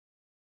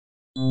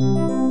In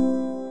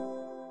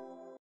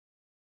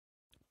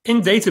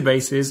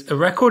databases, a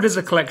record is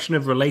a collection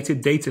of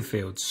related data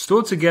fields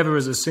stored together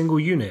as a single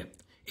unit.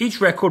 Each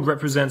record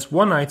represents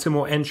one item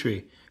or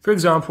entry, for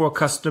example, a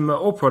customer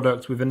or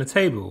product within a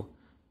table.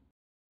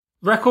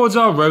 Records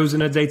are rows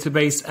in a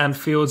database and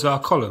fields are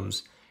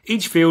columns.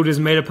 Each field is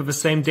made up of the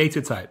same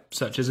data type,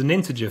 such as an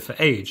integer for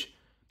age.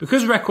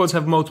 Because records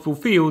have multiple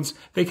fields,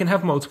 they can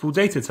have multiple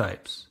data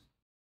types.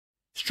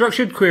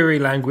 Structured query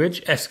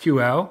language,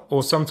 SQL,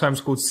 or sometimes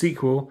called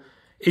SQL,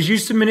 is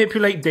used to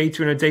manipulate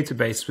data in a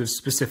database with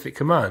specific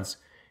commands.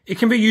 It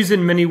can be used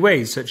in many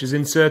ways, such as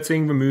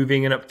inserting,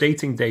 removing, and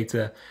updating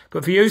data,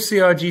 but the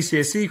OCR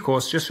GCSE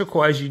course just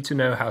requires you to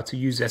know how to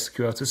use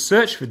SQL to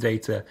search for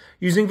data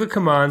using the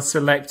commands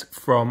select,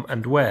 from,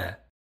 and where.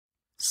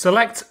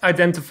 Select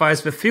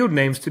identifies the field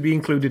names to be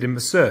included in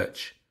the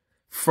search.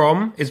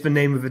 From is the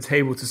name of the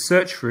table to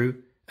search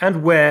through,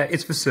 and where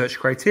is the search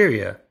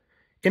criteria.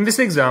 In this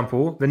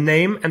example, the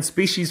name and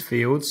species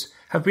fields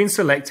have been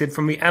selected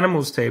from the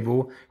animals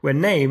table where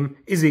name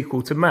is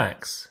equal to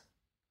Max.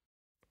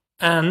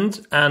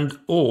 And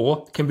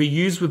or can be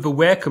used with the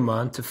where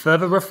command to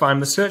further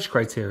refine the search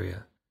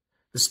criteria.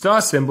 The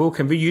star symbol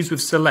can be used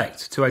with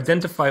select to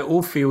identify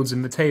all fields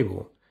in the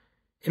table.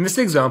 In this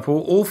example,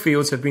 all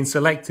fields have been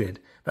selected,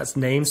 that's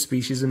name,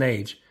 species and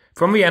age,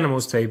 from the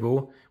animals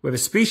table where the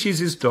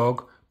species is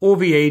dog or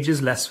the age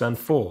is less than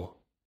 4.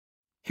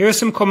 Here are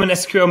some common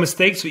SQL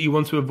mistakes that you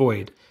want to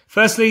avoid.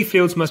 Firstly,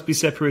 fields must be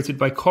separated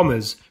by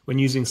commas when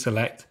using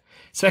select.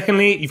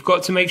 Secondly, you've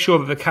got to make sure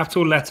that the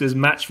capital letters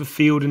match the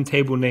field and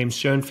table names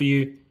shown for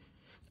you.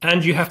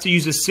 And you have to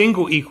use a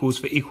single equals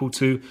for equal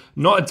to,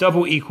 not a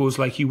double equals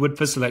like you would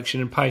for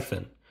selection in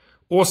Python.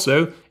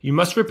 Also, you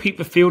must repeat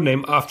the field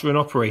name after an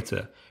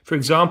operator. For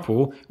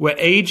example, where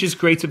age is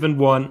greater than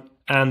 1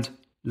 and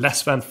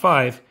less than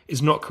 5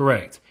 is not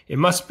correct. It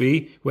must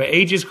be where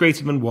age is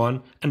greater than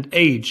 1 and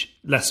age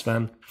less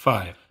than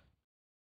 5.